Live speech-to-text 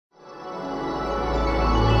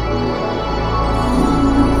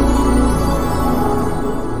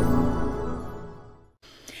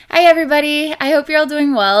everybody, I hope you're all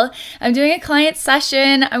doing well. I'm doing a client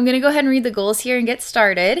session. I'm going to go ahead and read the goals here and get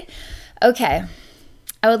started. Okay,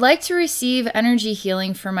 I would like to receive energy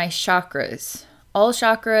healing for my chakras. All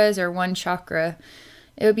chakras or one chakra.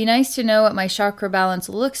 It would be nice to know what my chakra balance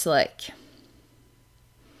looks like.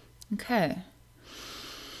 Okay.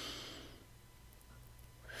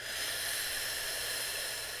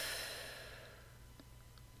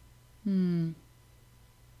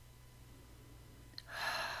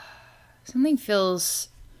 Something feels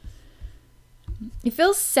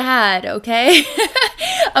sad, okay?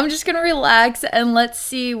 I'm just gonna relax and let's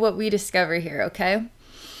see what we discover here, okay?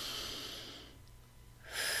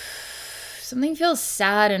 Something feels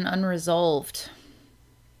sad and unresolved.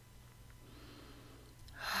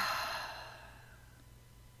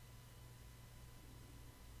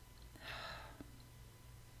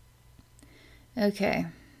 Okay.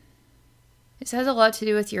 This has a lot to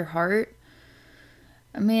do with your heart.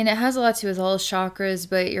 I mean, it has a lot to do with all chakras,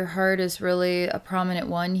 but your heart is really a prominent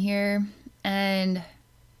one here. And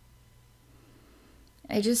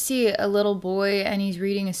I just see a little boy and he's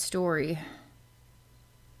reading a story.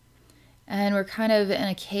 And we're kind of in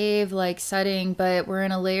a cave-like setting, but we're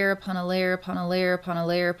in a layer upon a layer upon a layer upon a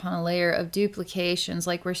layer upon a layer of duplications,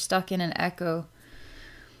 like we're stuck in an echo.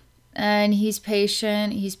 And he's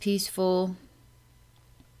patient, he's peaceful.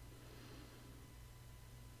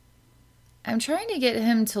 I'm trying to get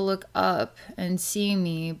him to look up and see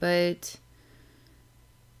me, but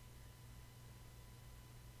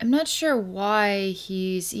I'm not sure why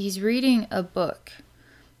he's reading a book.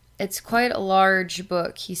 It's quite a large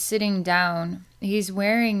book. He's sitting down. He's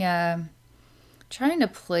wearing trying to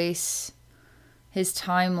place his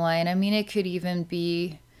timeline. I mean, it could even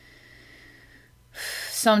be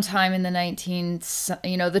sometime in the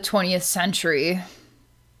the 20th century.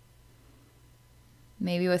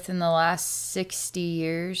 Maybe within the last 60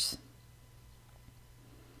 years.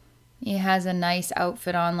 He has a nice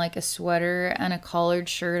outfit on, like a sweater and a collared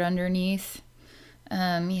shirt underneath.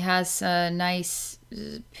 He has nice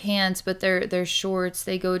pants, but they're shorts.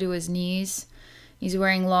 They go to his knees. He's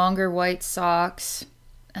wearing longer white socks.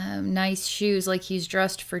 Nice shoes, like he's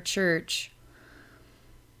dressed for church.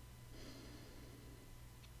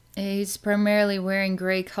 He's primarily wearing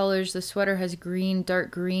gray colors. The sweater has green, dark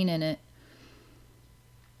green in it.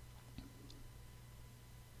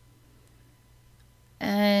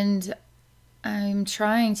 And I'm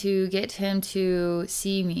trying to get him to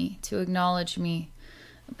see me, to acknowledge me.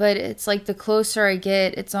 But it's like the closer I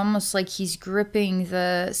get, it's almost like he's gripping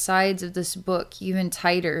the sides of this book even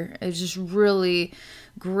tighter. It's just really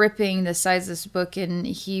gripping the sides of this book, and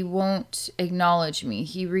he won't acknowledge me.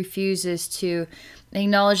 He refuses to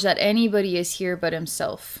acknowledge that anybody is here but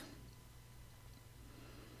himself.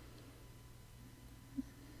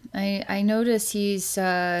 I notice he's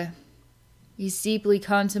deeply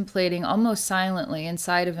contemplating, almost silently,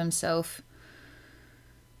 inside of himself.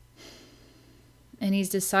 And he's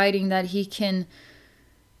deciding that he can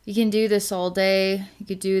do this all day. He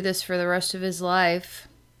could do this for the rest of his life.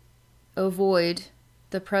 Avoid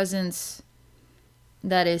the presence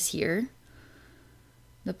that is here.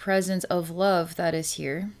 The presence of love that is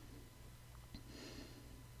here.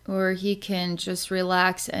 Or he can just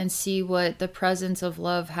relax and see what the presence of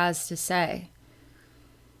love has to say.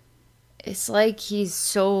 It's like he's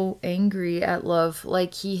so angry at love.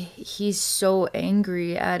 Like he's so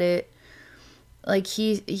angry at it. Like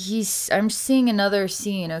I'm seeing another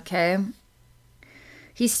scene, okay?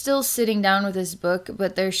 He's still sitting down with his book,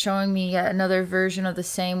 but they're showing me yet another version of the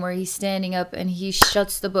same where he's standing up and he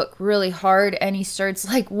shuts the book really hard and he starts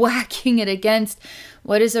like whacking it against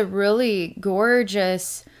what is a really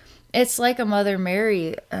gorgeous, it's like a Mother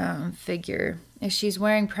Mary figure. She's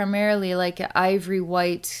wearing primarily like an ivory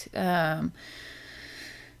white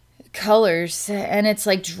colors, and it's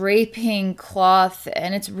like draping cloth,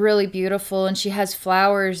 and it's really beautiful, and she has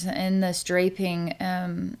flowers in this draping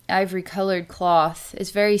ivory colored cloth.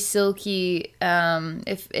 It's very silky.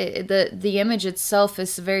 The image itself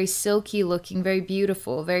is very silky looking, very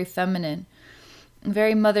beautiful, very feminine,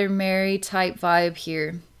 very Mother Mary type vibe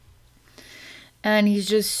here. And he's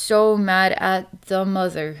just so mad at the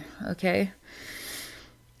mother, okay?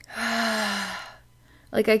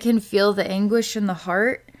 Like I can feel the anguish in the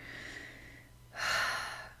heart.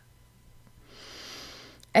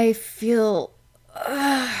 I feel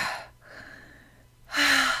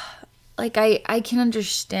like I can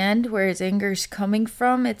understand where his anger is coming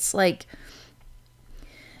from. It's like,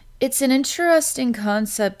 it's an interesting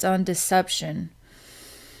concept on deception.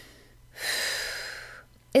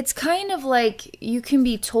 It's kind of like you can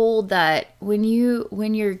be told that when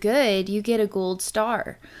you're good, you get a gold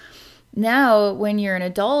star. Now, when you're an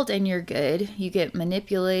adult and you're good, you get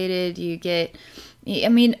manipulated, you get, I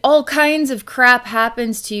mean, all kinds of crap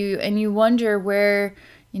happens to you, and you wonder where,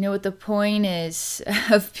 what the point is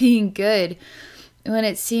of being good, when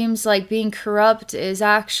it seems like being corrupt is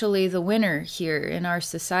actually the winner here in our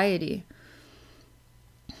society.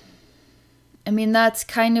 I mean, that's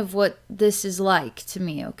kind of what this is like to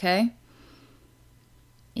me, okay?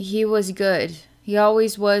 He was good. He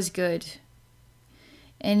always was good.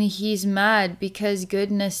 And he's mad because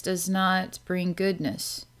goodness does not bring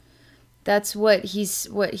goodness. That's what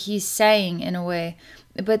he's saying in a way.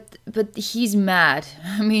 But he's mad.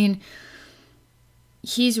 I mean,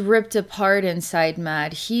 he's ripped apart inside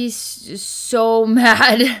mad. He's so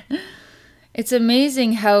mad. It's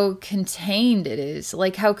amazing how contained it is,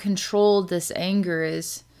 like how controlled this anger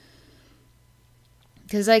is.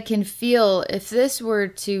 Because I can feel if this were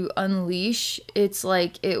to unleash, it's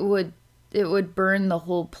like it would burn the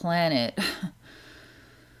whole planet.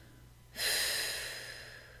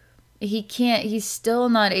 He's still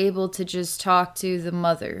not able to just talk to the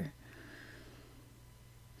mother.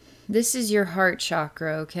 This is your heart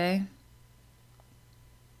chakra, okay?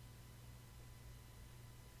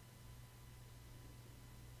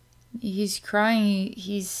 He's crying.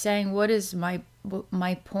 He's saying, what is my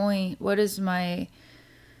point? What is my...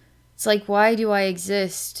 It's like, why do I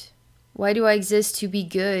exist? Why do I exist to be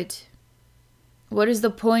good? What is the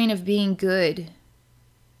point of being good?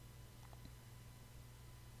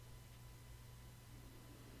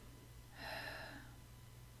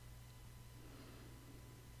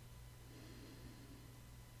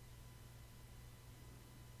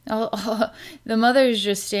 The mother is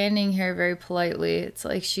just standing here very politely. It's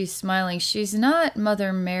like she's smiling. She's not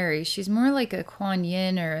Mother Mary. She's more like a Kuan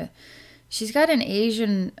Yin, or she's got an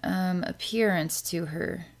Asian appearance to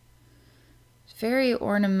her. Very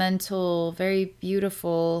ornamental, very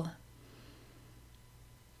beautiful.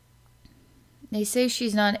 They say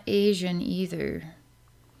she's not Asian either.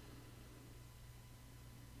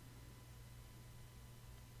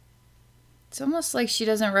 It's almost like she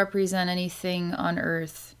doesn't represent anything on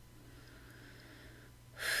earth.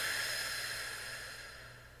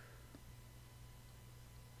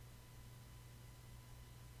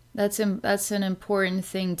 That's an important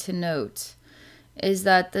thing to note, is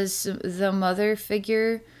that the mother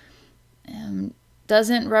figure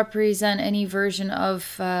doesn't represent any version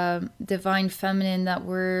of divine feminine that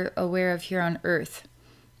we're aware of here on earth.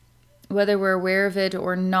 Whether we're aware of it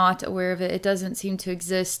or not aware of it, it doesn't seem to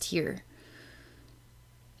exist here.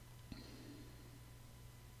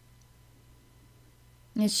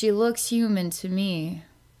 And she looks human to me.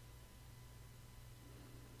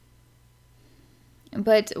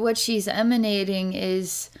 But what she's emanating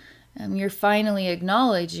is, you're finally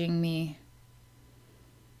acknowledging me.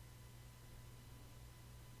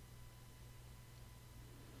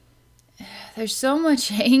 There's so much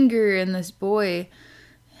anger in this boy.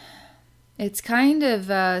 It's kind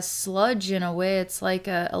of sludge in a way. It's like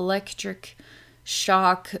a electric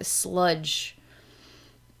shock sludge.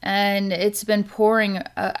 And it's been pouring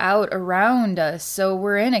out around us. So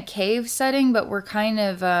we're in a cave setting, but we're kind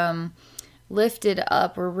of lifted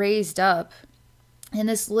up or raised up. And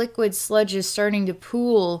this liquid sludge is starting to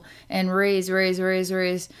pool and raise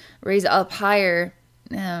up higher,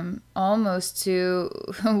 almost to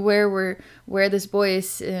where this boy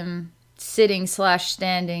is sitting /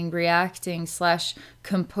 standing, reacting /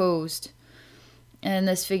 composed. And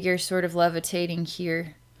this figure is sort of levitating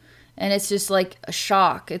here. And it's just like a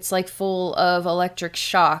shock. It's like full of electric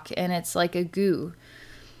shock, and it's like a goo.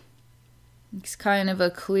 It's kind of a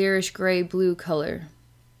clearish gray blue color.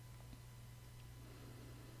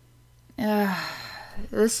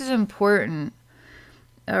 This is important.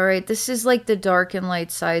 All right, this is like the dark and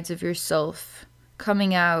light sides of yourself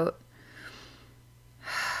coming out.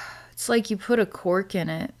 It's like you put a cork in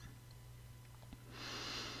it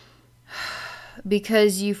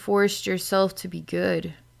because you forced yourself to be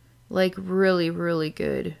good, like really, really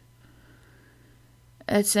good.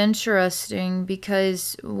 It's interesting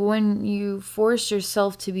because when you force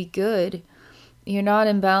yourself to be good, you're not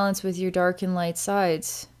in balance with your dark and light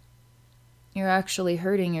sides. You're actually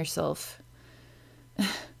hurting yourself.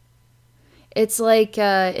 It's like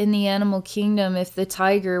in the animal kingdom, if the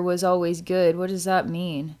tiger was always good, what does that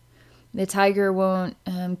mean? The tiger won't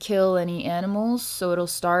kill any animals, so it'll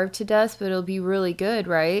starve to death, but it'll be really good,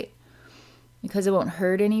 right? Because it won't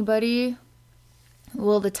hurt anybody.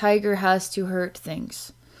 Well, the tiger has to hurt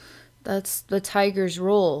things. That's the tiger's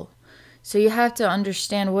role. So you have to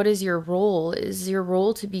understand, what is your role? Is your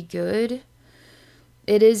role to be good?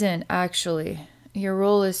 It isn't, actually. Your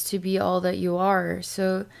role is to be all that you are.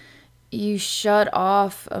 So you shut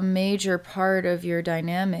off a major part of your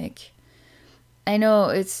dynamic. I know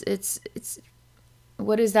it's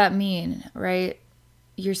what does that mean, right?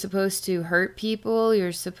 You're supposed to hurt people,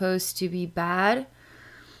 you're supposed to be bad.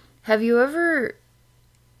 Have you ever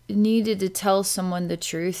needed to tell someone the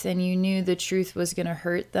truth and you knew the truth was going to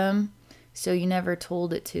hurt them, so you never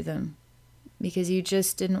told it to them because you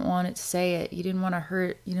just didn't want to say it? You didn't want to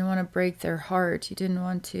hurt, you didn't want to break their heart, you didn't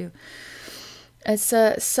want to. It's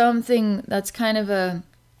something that's kind of an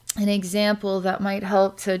example that might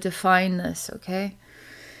help to define this, okay?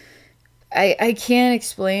 I can't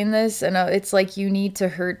explain this, and it's like you need to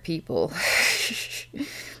hurt people.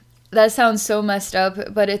 That sounds so messed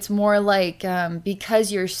up, but it's more like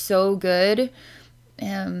because you're so good,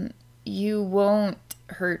 you won't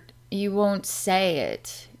hurt, you won't say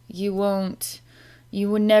it, you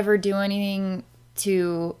would never do anything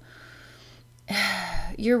to...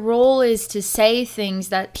 Your role is to say things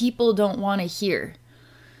that people don't want to hear.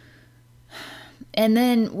 And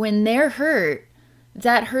then when they're hurt,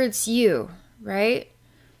 that hurts you, right?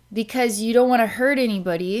 Because you don't want to hurt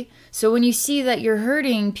anybody. So when you see that you're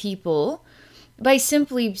hurting people by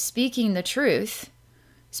simply speaking the truth,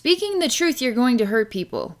 you're going to hurt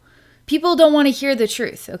people. People don't want to hear the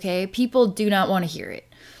truth, okay? People do not want to hear it.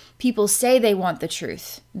 People say they want the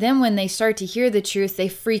truth. Then when they start to hear the truth, they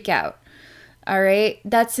freak out. All right?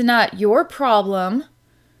 That's not your problem.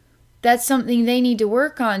 That's something they need to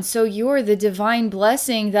work on. So you're the divine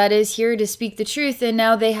blessing that is here to speak the truth, and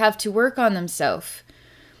now they have to work on themselves.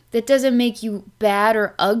 That doesn't make you bad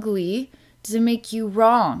or ugly. It doesn't make you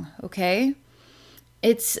wrong, okay?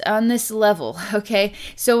 It's on this level, okay?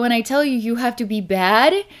 So when I tell you you have to be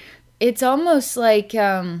bad, it's almost like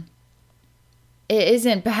it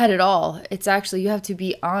isn't bad at all. It's actually you have to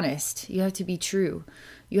be honest. You have to be true.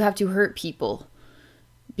 You have to hurt people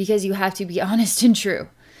because you have to be honest and true.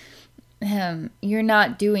 You're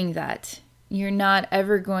not doing that. You're not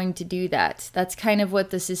ever going to do that. That's kind of what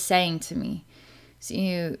this is saying to me. So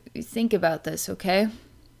you think about this, okay?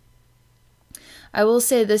 I will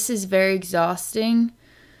say this is very exhausting.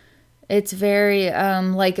 It's very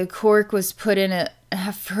like a cork was put in it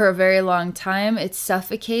for a very long time. It's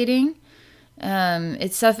suffocating.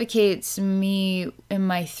 It suffocates me in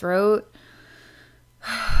my throat.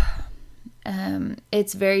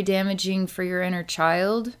 It's very damaging for your inner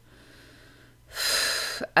child.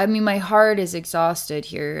 I mean, my heart is exhausted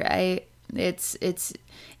here.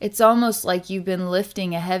 It's almost like you've been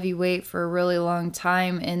lifting a heavy weight for a really long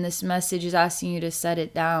time, and this message is asking you to set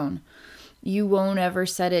it down. You won't ever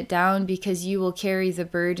set it down because you will carry the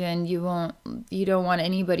burden. You don't want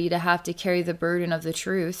anybody to have to carry the burden of the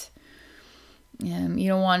truth. You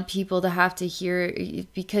don't want people to have to hear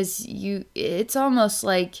it because it's almost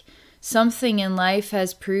like something in life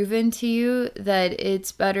has proven to you that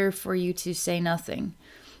it's better for you to say nothing.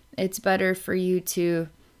 It's better for you to...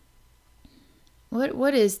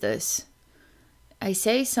 What is this? I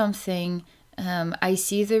say something, I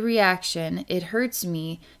see the reaction, it hurts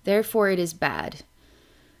me, therefore it is bad.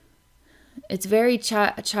 It's very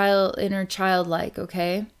inner childlike,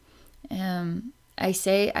 okay? I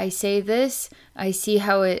say this, I see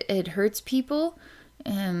how it hurts people,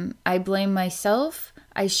 I blame myself,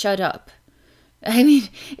 I shut up. I mean,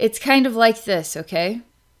 it's kind of like this, okay?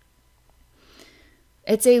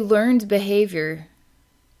 It's a learned behavior.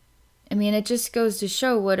 I mean, it just goes to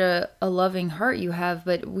show what a loving heart you have,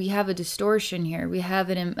 but we have a distortion here. We have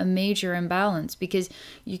a major imbalance because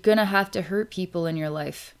you're going to have to hurt people in your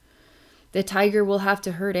life. The tiger will have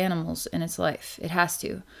to hurt animals in its life. It has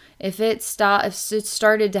to. If it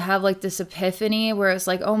started to have like this epiphany where it's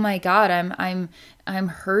like, oh my God, I'm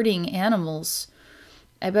hurting animals,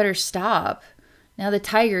 I better stop. Now the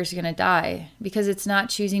tiger's going to die because it's not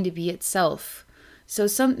choosing to be itself. So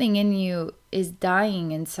something in you is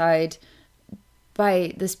dying inside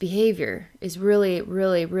by this behavior is really,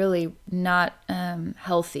 really, really not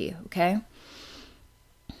healthy, okay?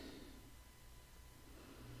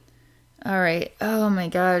 All right. Oh my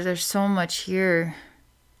God, there's so much here.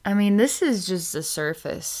 I mean, this is just the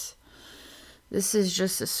surface. This is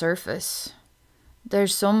just the surface.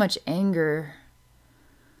 There's so much anger.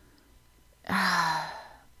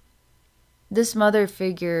 This mother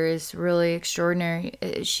figure is really extraordinary.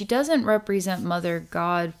 She doesn't represent Mother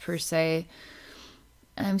God per se.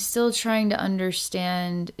 I'm still trying to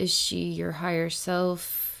understand, is she your higher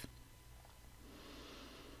self?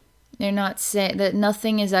 They're not saying that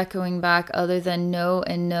nothing is echoing back other than no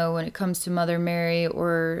and no when it comes to Mother Mary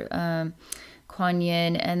or Kuan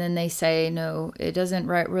Yin. And then they say, no, it doesn't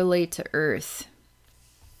relate to Earth.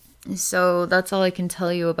 So that's all I can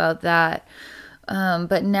tell you about that.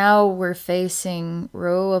 But now we're facing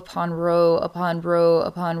row upon row upon row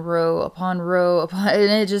upon row upon row upon,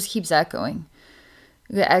 and it just keeps echoing.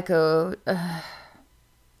 The echo.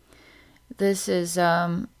 This is,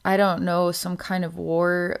 I don't know, some kind of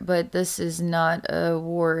war, but this is not a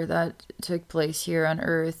war that took place here on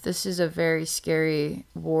Earth. This is a very scary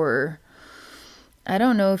war. I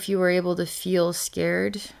don't know if you were able to feel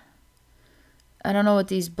scared. I don't know what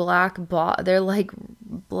these black they're like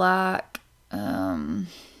black, they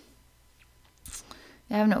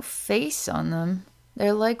have no face on them.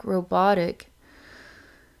 They're like robotic.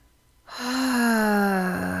 What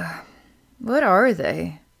are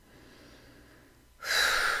they?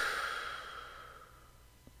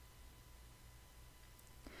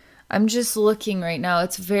 I'm just looking right now.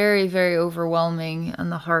 It's very, very overwhelming on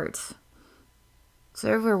the heart. It's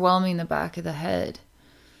overwhelming the back of the head.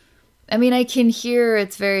 I mean, I can hear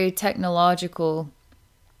it's very technological.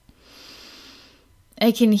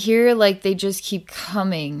 I can hear like they just keep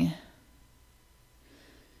coming.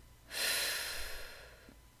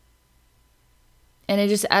 And it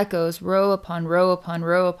just echoes row upon row upon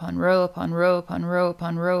row upon row upon row upon row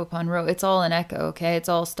upon row upon row. It's all an echo, okay? It's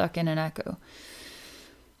all stuck in an echo.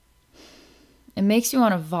 It makes you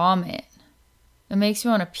want to vomit. It makes you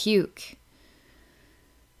want to puke.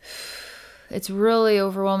 It's really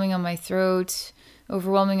overwhelming on my throat,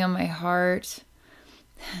 overwhelming on my heart.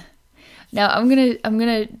 Now I'm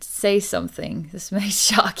gonna say something. This may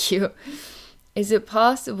shock you. Is it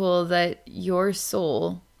possible that your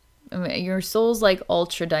soul, I mean, your soul's like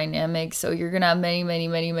ultra dynamic, so you're gonna have many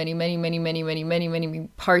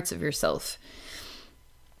parts of yourself.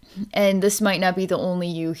 And this might not be the only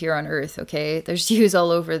you here on Earth, okay? There's yous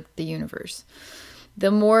all over the universe.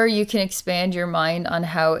 The more you can expand your mind on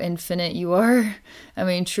how infinite you are, I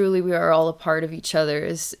mean, truly we are all a part of each other,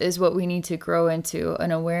 is what we need to grow into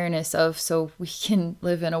an awareness of, so we can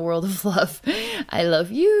live in a world of love. I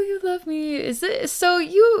love you, you love me. Is it so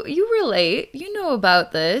you relate, you know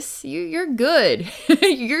about this. You're good.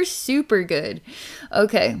 You're super good.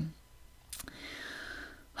 Okay.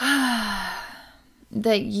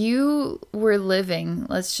 That you were living,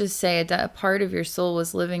 let's just say that a part of your soul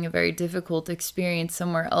was living a very difficult experience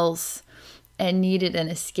somewhere else and needed an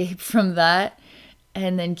escape from that,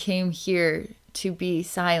 and then came here to be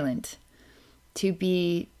silent, to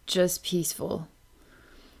be just peaceful.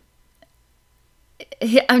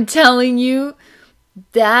 I'm telling you,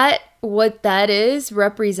 that what that is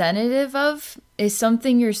representative of is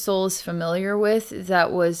something your soul is familiar with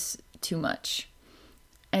that was too much.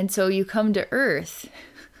 And so you come to Earth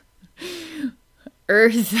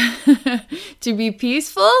to be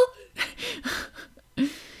peaceful.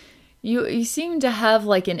 You seem to have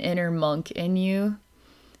like an inner monk in you,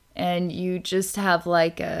 and you just have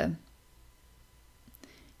like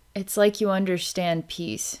it's like you understand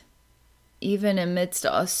peace even amidst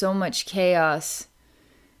so much chaos.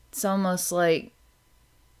 It's almost like,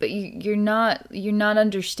 but you're not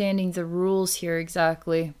understanding the rules here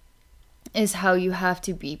exactly. Is how you have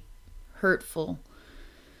to be hurtful.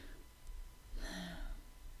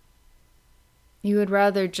 You would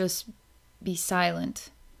rather just be silent.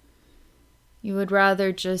 You would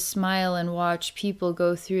rather just smile and watch people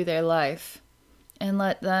go through their life and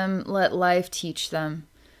let life teach them,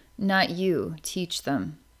 not you teach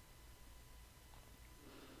them.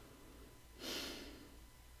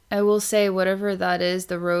 I will say whatever that is,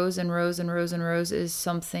 the rows and rows and rows and rows is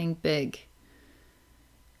something big.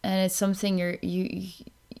 And it's something you're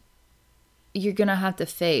gonna have to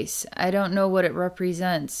face. I don't know what it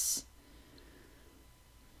represents.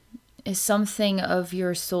 It's something of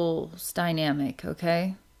your soul's dynamic,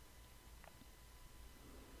 okay?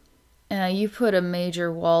 And you put a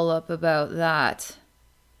major wall up about that.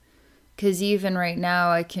 Because even right now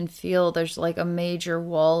I can feel there's like a major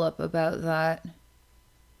wall up about that.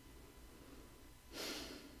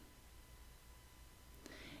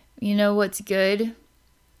 You know what's good?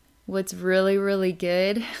 What's really, really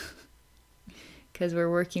good, because we're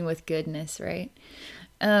working with goodness, right?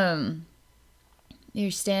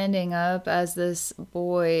 You're standing up as this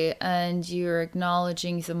boy and you're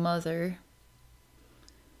acknowledging the mother.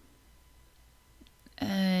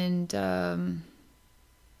 And, man,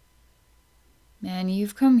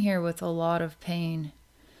 you've come here with a lot of pain.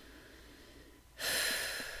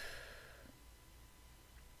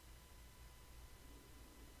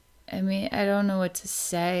 I mean, I don't know what to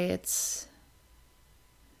say. It's...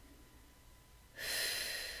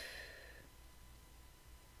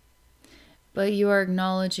 But you are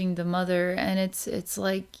acknowledging the mother, and it's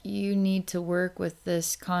like you need to work with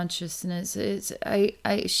this consciousness.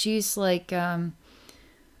 She's like,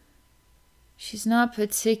 She's not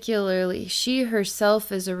particularly, she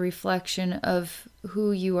herself is a reflection of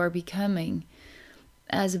who you are becoming,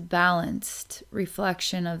 as a balanced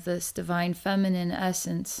reflection of this divine feminine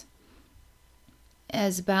essence,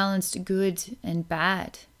 as balanced good and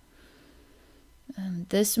bad.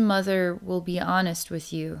 This mother will be honest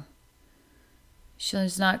with you.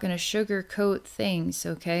 She's not going to sugarcoat things,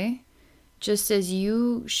 okay? Just as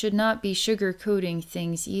you should not be sugarcoating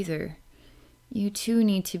things either. You too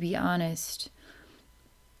need to be honest.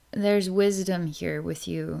 There's wisdom here with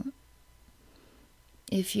you.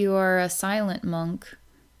 If you are a silent monk,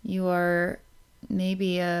 you are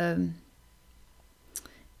maybe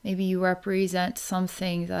you represent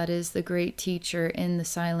something that is the great teacher in the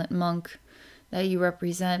silent monk that you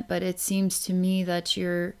represent, but it seems to me that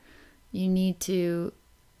you need to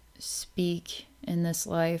speak in this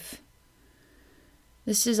life.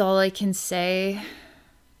 This is all I can say.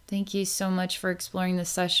 Thank you so much for exploring this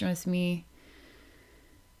session with me.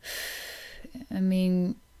 I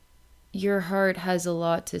mean, your heart has a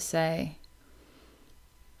lot to say.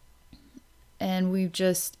 And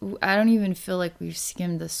I don't even feel like we've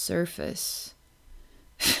skimmed the surface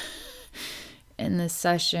in this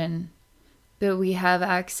session. But we have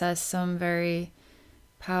accessed some very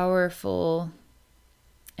powerful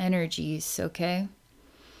energies, okay?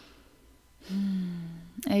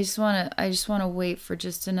 I just want to wait for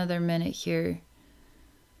just another minute here,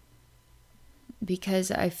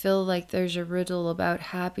 because I feel like there's a riddle about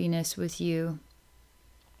happiness with you.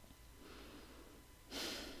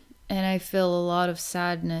 And I feel a lot of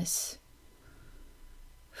sadness.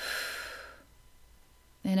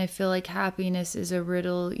 And I feel like happiness is a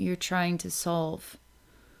riddle you're trying to solve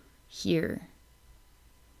here.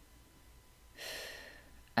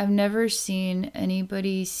 I've never seen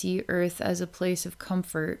anybody see Earth as a place of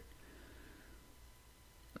comfort.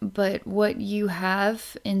 But what you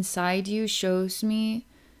have inside you shows me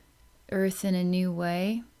Earth in a new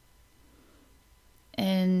way.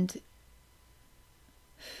 And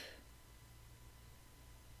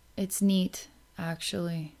it's neat,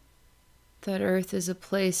 actually, that Earth is a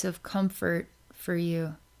place of comfort for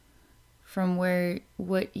you from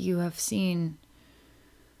what you have seen.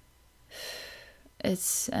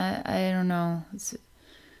 It's, I don't know,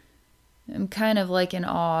 I'm kind of like in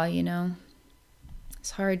awe, you know?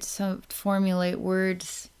 It's hard to formulate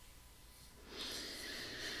words.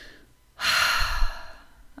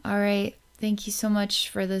 All right, thank you so much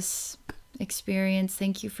for this experience.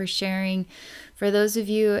 Thank you for sharing. For those of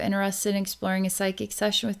you interested in exploring a psychic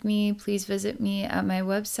session with me, please visit me at my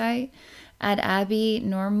website at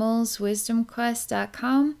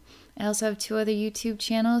abbeynormalswisdomquest.com. I also have 2 other YouTube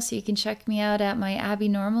channels, so you can check me out at my Abbey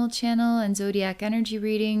Normal channel and Zodiac Energy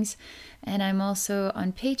Readings. And I'm also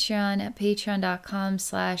on Patreon at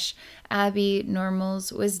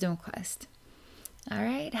patreon.com/abbeynormalswisdomquest. All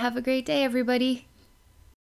right, have a great day, everybody.